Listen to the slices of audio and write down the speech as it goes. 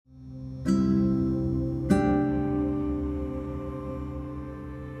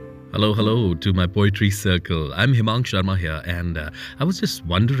Hello, hello to my poetry circle. I'm Himang Sharma here, and I was just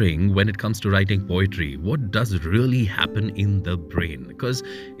wondering when it comes to writing poetry, what does really happen in the brain? Because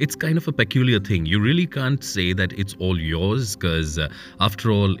it's kind of a peculiar thing. You really can't say that it's all yours, because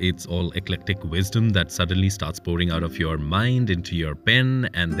after all, it's all eclectic wisdom that suddenly starts pouring out of your mind into your pen,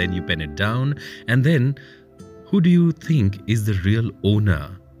 and then you pen it down. And then, who do you think is the real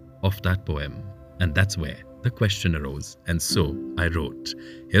owner of that poem? And that's where the question arose. And so I wrote,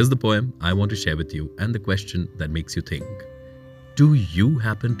 here's the poem I want to share with you and the question that makes you think. Do you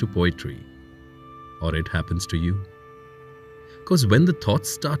happen to poetry, or it happens to you? Because when the thoughts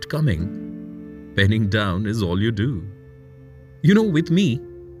start coming, penning down is all you do. With me,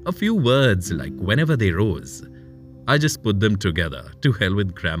 a few words, like whenever they rose, I just put them together, to hell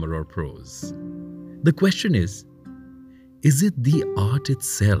with grammar or prose. The question is it the art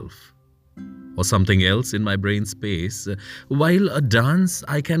itself, or something else in my brain space? While a dance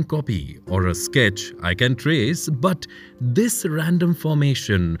I can copy, or a sketch I can trace, but this random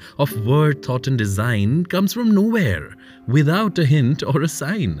formation of word, thought and design comes from nowhere, without a hint or a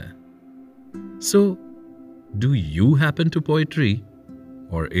sign. So, do you happen to poetry,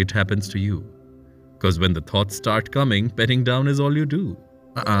 or it happens to you? Because when the thoughts start coming, penning down is all you do.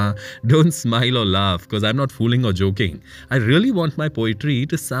 Don't smile or laugh, because I'm not fooling or joking. I really want my poetry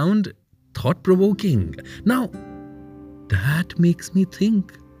to sound thought-provoking. Now, that makes me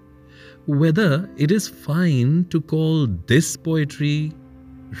think whether it is fine to call this poetry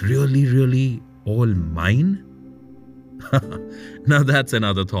really, really all mine. Now that's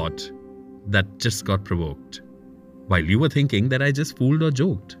another thought that just got provoked, while you were thinking that I just fooled or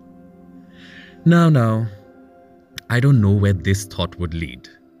joked. Now, I don't know where this thought would lead.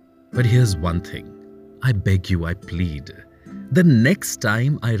 But here's one thing. I beg you, I plead. The next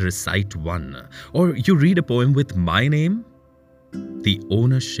time I recite one, or you read a poem with my name, the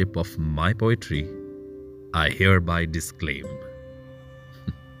ownership of my poetry, I hereby disclaim.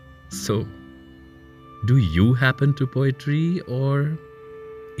 So, do you happen to poetry, or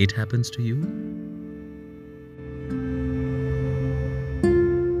it happens to you?